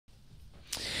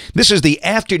This is the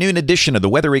afternoon edition of the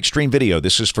Weather Xtreme video.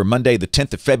 This is for Monday, the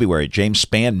 10th of February. James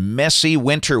Spann, messy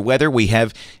winter weather. We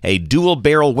have a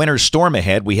dual-barrel winter storm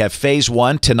ahead. We have phase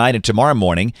 1 tonight and tomorrow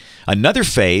morning. Another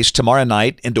phase tomorrow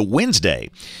night into Wednesday.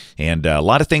 And a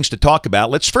lot of things to talk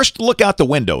about. Let's first look out the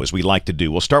window, as we like to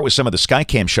do. We'll start with some of the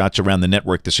Skycam shots around the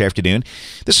network this afternoon.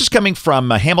 This is coming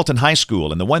from Hamilton High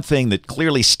School, and the one thing that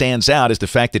clearly stands out is the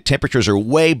fact that temperatures are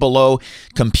way below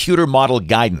computer model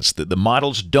guidance. The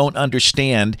models don't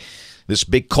understand this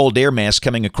big cold air mass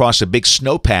coming across a big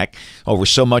snowpack over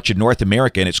so much of North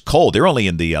America, and it's cold. They're only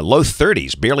in the low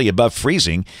 30s, barely above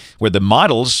freezing, where the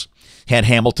models had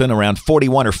Hamilton around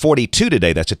 41 or 42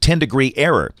 today. That's a 10-degree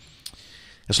error.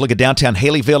 Let's look at downtown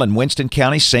Haleyville and Winston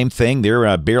County. Same thing.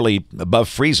 They're barely above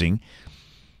freezing.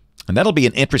 And that'll be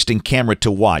an interesting camera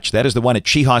to watch. That is the one at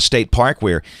Chehaw State Park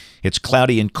where it's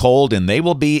cloudy and cold, and they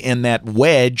will be in that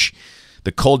wedge,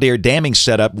 the cold air damming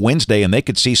setup Wednesday, and they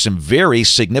could see some very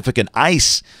significant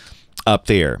ice up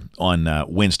there on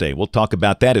Wednesday. We'll talk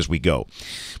about that as we go.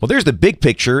 Well, there's the big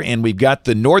picture, and we've got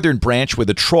the northern branch with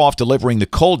a trough delivering the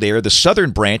cold air, the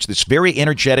southern branch that's very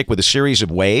energetic with a series of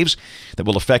waves that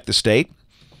will affect the state.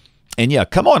 And yeah,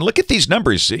 come on, look at these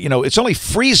numbers. You know, it's only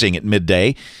freezing at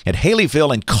midday at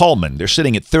Haleyville and Cullman. They're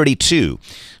sitting at 32.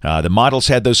 The models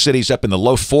had those cities up in the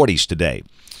low 40s today.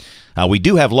 We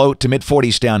do have low to mid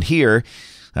 40s down here,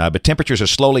 but temperatures are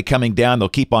slowly coming down. They'll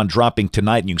keep on dropping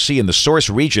tonight. And you can see in the source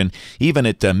region, even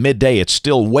at midday, it's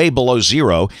still way below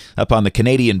zero up on the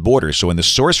Canadian border. So in the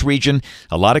source region,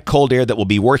 a lot of cold air that will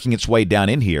be working its way down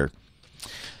in here.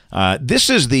 This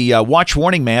is the watch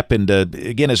warning map, and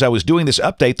again, as I was doing this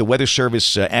update, the Weather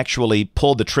Service actually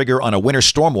pulled the trigger on a winter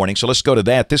storm warning, so let's go to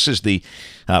that. This is the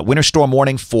winter storm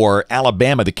warning for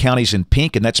Alabama, the counties in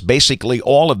pink, and that's basically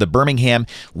all of the Birmingham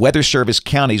Weather Service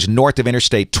counties north of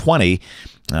Interstate 20.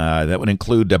 That would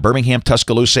include Birmingham,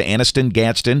 Tuscaloosa, Anniston,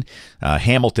 Gadsden,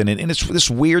 Hamilton, and it's this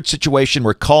weird situation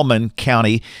where Cullman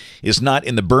County is not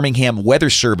in the Birmingham Weather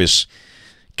Service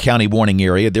County warning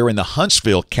area. They're in the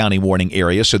Huntsville County warning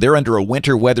area, so they're under a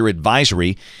winter weather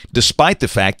advisory, despite the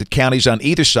fact that counties on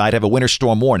either side have a winter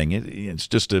storm warning. It's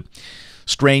just a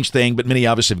strange thing, but many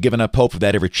of us have given up hope of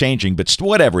that ever changing. But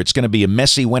whatever, it's going to be a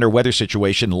messy winter weather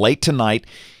situation late tonight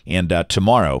and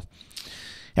tomorrow.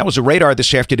 That was a radar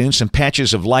this afternoon, some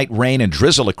patches of light rain and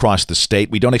drizzle across the state.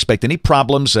 We don't expect any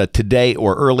problems today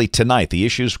or early tonight. The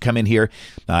issues come in here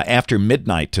after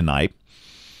midnight tonight.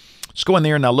 Let's go in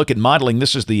there and now look at modeling.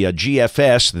 This is the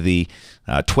GFS, the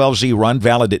 12Z run,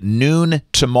 valid at noon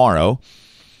tomorrow.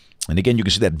 And again, you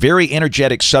can see that very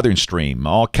energetic southern stream,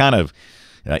 all kind of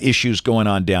issues going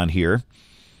on down here.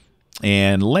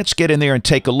 And let's get in there and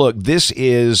take a look. This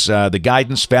is the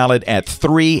guidance valid at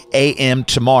 3 a.m.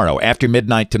 tomorrow. After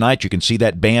midnight tonight, you can see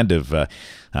that band of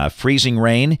freezing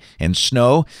rain and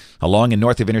snow along and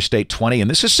north of Interstate 20.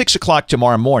 And this is 6 o'clock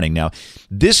tomorrow morning. Now,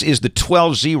 this is the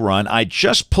 12Z run. I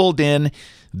just pulled in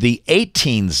the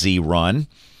 18Z run,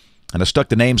 and I stuck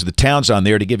the names of the towns on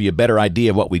there to give you a better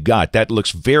idea of what we've got. That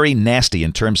looks very nasty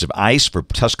in terms of ice for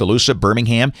Tuscaloosa,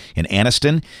 Birmingham, and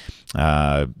Anniston.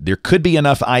 There could be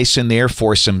enough ice in there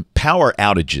for some power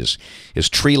outages as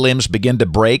tree limbs begin to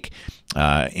break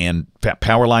and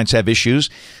power lines have issues.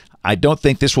 I don't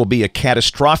think this will be a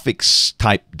catastrophic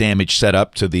type damage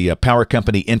setup to the power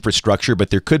company infrastructure,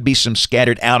 but there could be some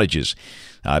scattered outages.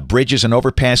 Bridges and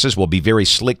overpasses will be very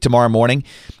slick tomorrow morning.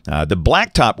 The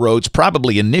blacktop roads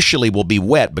probably initially will be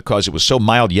wet because it was so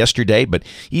mild yesterday, but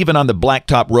even on the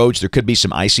blacktop roads, there could be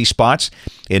some icy spots.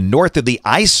 And north of the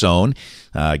ice zone,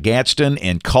 Gadsden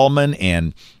and Cullman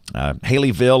and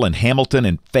Haleyville and Hamilton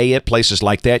and Fayette, places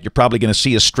like that, you're probably going to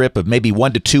see a strip of maybe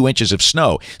 1 to 2 inches of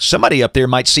snow. Somebody up there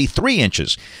might see 3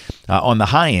 inches on the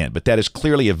high end, but that is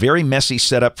clearly a very messy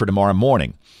setup for tomorrow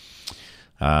morning.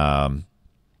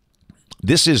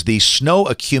 This is the snow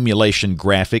accumulation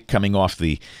graphic coming off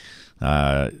the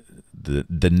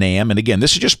NAM. And again,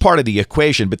 this is just part of the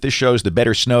equation, but this shows the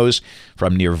better snows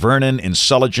from near Vernon and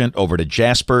Sulligent over to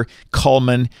Jasper,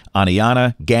 Cullman,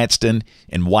 Aniana, Gadsden,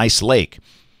 and Weiss Lake.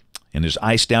 And there's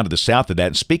ice down to the south of that.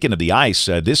 And speaking of the ice,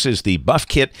 this is the Buff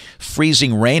Kit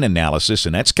freezing rain analysis,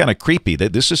 and that's kind of creepy.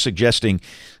 This is suggesting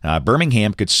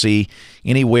Birmingham could see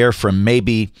anywhere from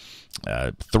maybe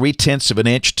 0.3 of an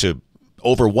inch to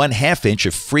over 1/2 inch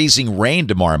of freezing rain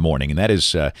tomorrow morning, and that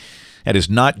is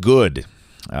not good.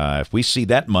 If we see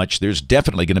that much, there's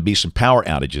definitely going to be some power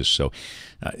outages. So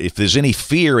if there's any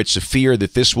fear, it's a fear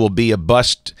that this will be a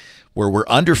bust where we're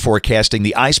under forecasting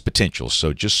the ice potential.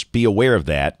 So just be aware of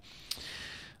that.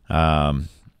 And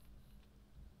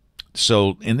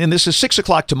then this is 6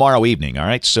 o'clock tomorrow evening, all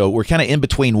right? So we're kind of in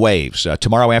between waves.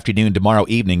 Tomorrow afternoon, tomorrow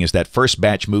evening, as that first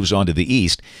batch moves on to the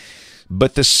east.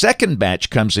 But the second batch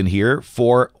comes in here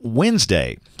for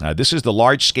Wednesday. This is the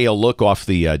large-scale look off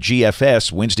the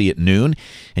GFS Wednesday at noon.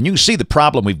 And you can see the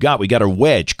problem we've got. We got a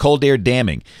wedge, cold air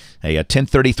damming, a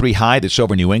 1033 high that's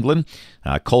over New England.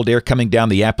 Cold air coming down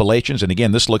the Appalachians. And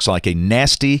again, this looks like a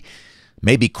nasty,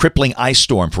 maybe crippling ice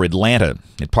storm for Atlanta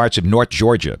and parts of North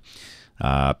Georgia,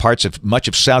 parts of much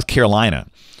of South Carolina.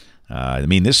 I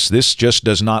mean, this just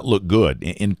does not look good.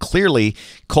 And clearly,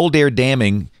 cold air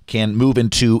damming can move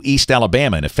into East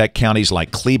Alabama and affect counties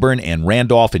like Cleburne and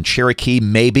Randolph and Cherokee,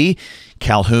 maybe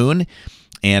Calhoun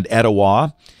and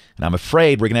Etowah. And I'm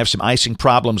afraid we're going to have some icing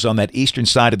problems on that eastern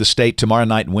side of the state tomorrow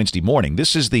night and Wednesday morning.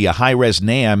 This is the high-res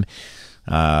NAM.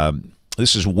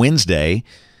 This is Wednesday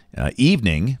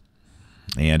evening,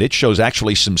 and it shows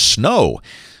actually some snow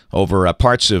over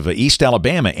parts of East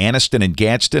Alabama, Anniston and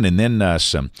Gadsden, and then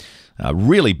some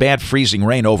really bad freezing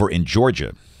rain over in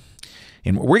Georgia.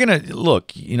 And we're going to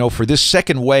look, for this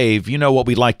second wave, what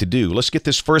we'd like to do. Let's get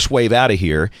this first wave out of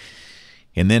here.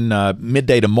 And then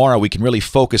midday tomorrow, we can really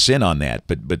focus in on that.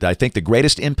 But I think the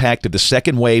greatest impact of the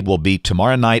second wave will be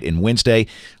tomorrow night and Wednesday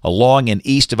along and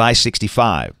east of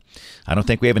I-65. I don't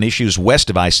think we have any issues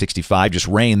west of I-65, just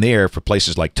rain there for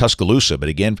places like Tuscaloosa. But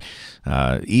again,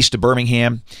 east of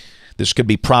Birmingham, this could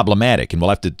be problematic, and we'll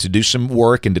have to do some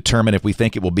work and determine if we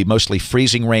think it will be mostly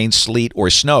freezing rain, sleet, or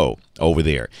snow over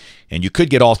there. And you could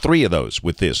get all three of those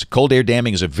with this. Cold air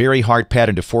damming is a very hard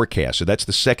pattern to forecast, so that's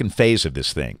the second phase of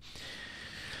this thing.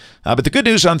 But the good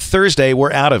news on Thursday,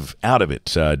 we're out of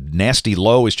it. Nasty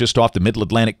low is just off the middle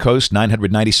Atlantic coast,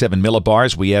 997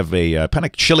 millibars. We have a kind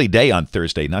of chilly day on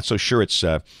Thursday. Not so sure it's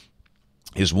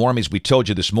as warm as we told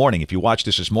you this morning. If you watched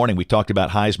this morning, we talked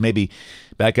about highs maybe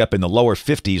back up in the lower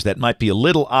 50s. That might be a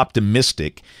little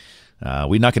optimistic.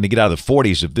 We're not going to get out of the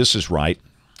 40s if this is right.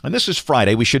 And this is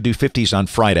Friday. We should do 50s on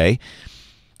Friday.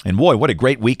 And boy, what a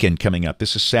great weekend coming up.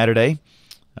 This is Saturday.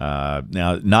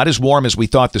 Now, not as warm as we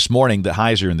thought this morning. The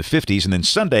highs are in the 50s. And then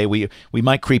Sunday, we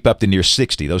might creep up to near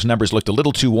 60. Those numbers looked a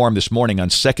little too warm this morning on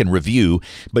second review.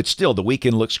 But still, the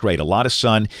weekend looks great. A lot of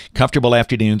sun, comfortable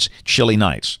afternoons, chilly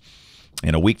nights.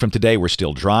 And a week from today, we're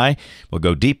still dry. We'll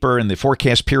go deeper in the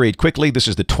forecast period quickly. This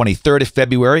is the 23rd of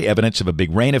February, evidence of a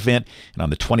big rain event. And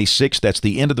on the 26th, that's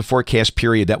the end of the forecast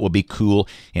period. That will be cool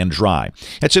and dry.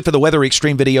 That's it for the Weather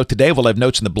Extreme video today. We'll have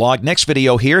notes in the blog. Next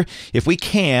video here, if we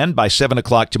can, by 7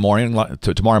 o'clock tomorrow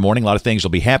morning, a lot of things will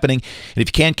be happening. And if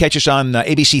you can, catch us on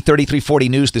ABC 3340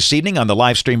 News this evening on the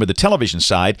live stream or the television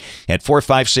side at 4,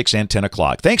 5, 6, and 10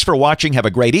 o'clock. Thanks for watching. Have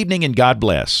a great evening, and God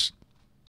bless.